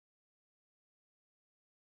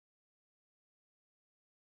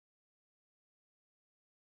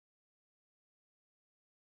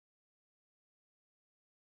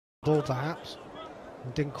ball perhaps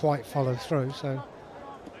and didn't quite follow through, so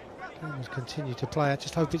game has continued to play. I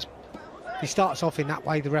just hope if he starts off in that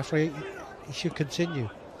way, the referee, he should continue.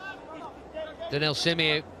 Dynel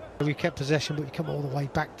Simeu. We kept possession, but we come all the way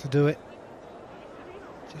back to do it.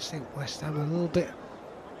 Just think West Ham are a little bit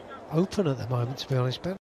open at the moment, to be honest,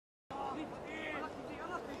 Ben.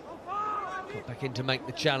 Got back in to make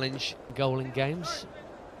the challenge, goal in games.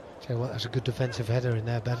 Tell you what, that's a good defensive header in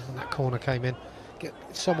there, Ben. When that corner came in, get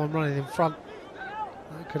someone running in front.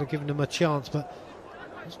 That could have given them a chance, but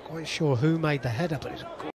I wasn't quite sure who made the header, but it's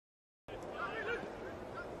a good.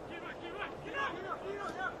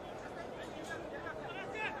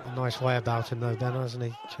 A nice way about him though, Ben, hasn't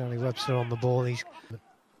he? Charlie Webster on the ball. He's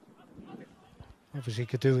obviously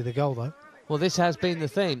could do with the goal though. Well, this has been the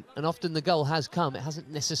theme, and often the goal has come. It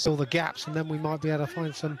hasn't necessarily all the gaps, and then we might be able to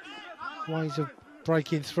find some ways of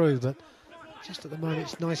breaking through. But just at the moment,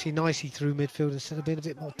 it's nicey through midfield instead of being a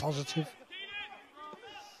bit more positive.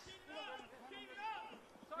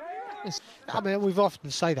 I mean, we've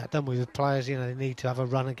often say that, don't we, with players? You know, they need to have a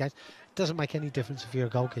run against. It doesn't make any difference if you're a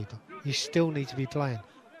goalkeeper. You still need to be playing.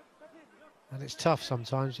 And it's tough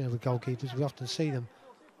sometimes, you know, with goalkeepers. We often see them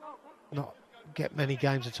not get many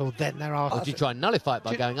games at all. Then there are. Or do you try and nullify it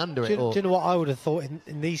by going under it? Do you know what I would have thought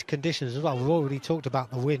in these conditions as well? We've already talked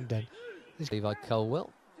about the wind, Ben. Levi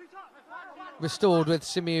Colwell. Restored with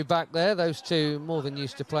Simeu back there. Those two more than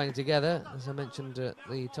used to playing together, as I mentioned at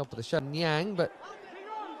the top of the show. Nyang, but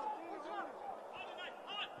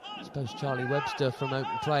I suppose Charlie Webster from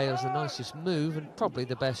open play was the nicest move and probably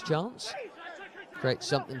the best chance. Create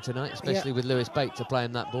something tonight, especially with Lewis Bates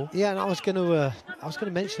playing that ball. Yeah, and I was going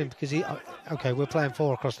to mention him because he. Okay, we're playing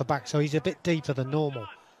 4 across the back, so he's a bit deeper than normal.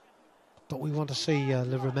 But we want to see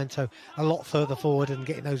Livramento a lot further forward and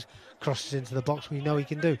getting those crosses into the box. We know he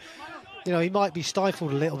can do. You know, he might be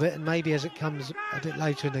stifled a little bit, and maybe as it comes a bit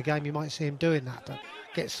later in the game, you might see him doing that. But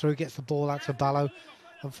gets through, gets the ball out to Ballo.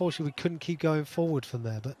 Unfortunately, we couldn't keep going forward from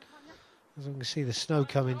there. But as we can see, the snow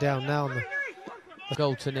coming down now. And the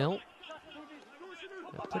goal to nil.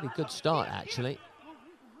 A pretty good start, actually.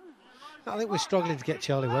 I think we're struggling to get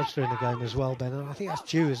Charlie Webster in the game as well, Ben. And I think that's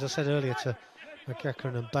due, as I said earlier, to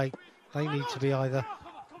McEachran and Bate. They need to be either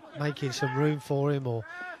making some room for him or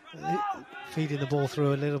feeding the ball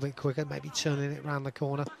through a little bit quicker, maybe turning it round the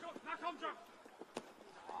corner.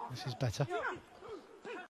 This is better.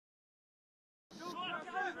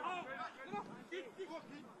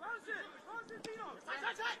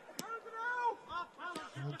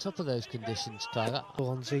 On top of those conditions, Tyler.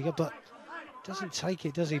 On Ziga, but doesn't take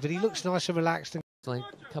it, does he? But he looks nice and relaxed. A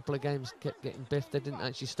couple of games kept getting biffed. They didn't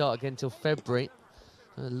actually start again until February.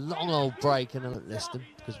 A long old break, and I won't list them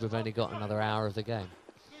because we've only got another hour of the game.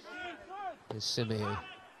 Here's Simeu.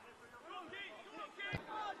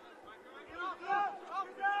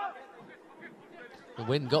 The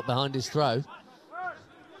wind got behind his throw.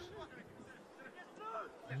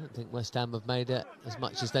 I don't think West Ham have made it as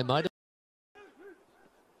much as they might have.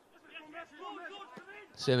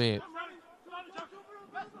 Simeu.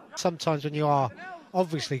 Sometimes when you are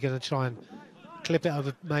obviously going to try and clip it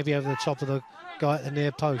over, maybe over the top of the guy at the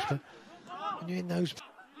near post, but when you're in those...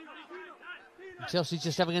 Chelsea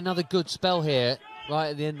just having another good spell here right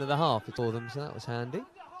at the end of the half for them, so that was handy.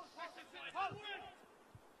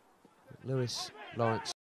 Lewis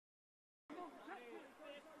Lawrence.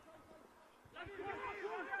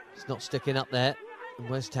 It's not sticking up there. And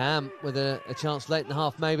West Ham with a chance late in the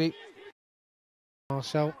half, maybe.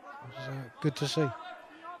 Marcel, it was good to see.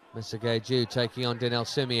 Mr. Gayju taking on Dynel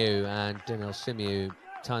Simeu, and Dynel Simeu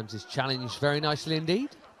times his challenge very nicely indeed.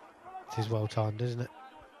 It is well timed, isn't it?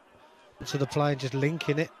 To the play and just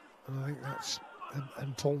linking it. And I think that's an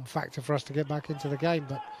important factor for us to get back into the game,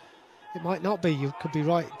 but it might not be. You could be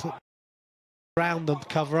right. Put around them,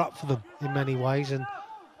 cover up for them in many ways, and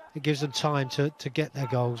it gives them time to get their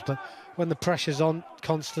goals. But when the pressure's on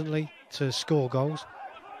constantly to score goals,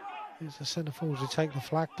 it's the centre forwards who take the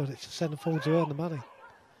flak, but it's the centre forwards who earn the money.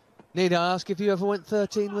 Need I ask if you ever went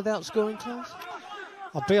 13 without scoring, Klaus?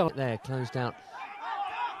 I'll be on there, closed out.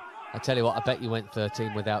 I tell you what, I bet you went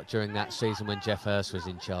 13 without during that season when Jeff Hurst was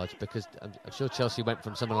in charge, because I'm sure Chelsea went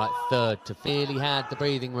from something like 3rd to really had the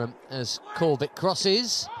breathing room as Corbett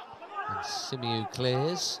crosses and Simeu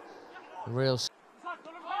clears. A real.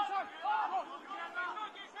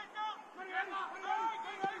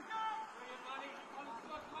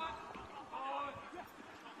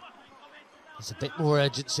 There's a bit more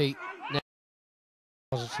urgency now.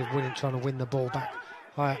 Positive winning, trying to win the ball back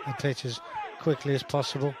high up the pitch as quickly as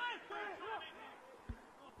possible.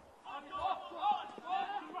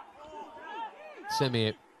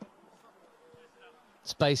 Simeu.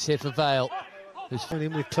 Space here for Vale. who's going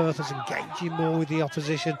in with purpose, engaging more with the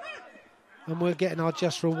opposition, and we're getting our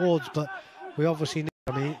just rewards. But we obviously need,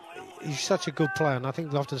 I mean, he's such a good player, and I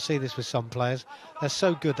think we often see this with some players. They're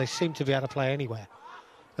so good, they seem to be able to play anywhere.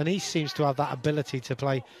 And he seems to have that ability to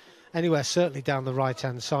play anywhere, certainly down the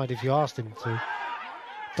right-hand side if you asked him to.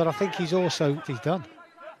 But I think he's done. He's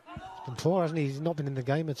been poor, hasn't he? He's not been in the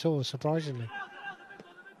game at all, surprisingly.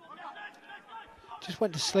 Just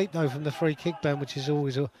went to sleep, though, from the free kick, Ben, which is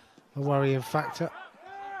always a worrying factor.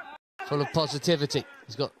 Full of positivity.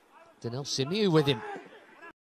 He's got Dynel Simeu with him.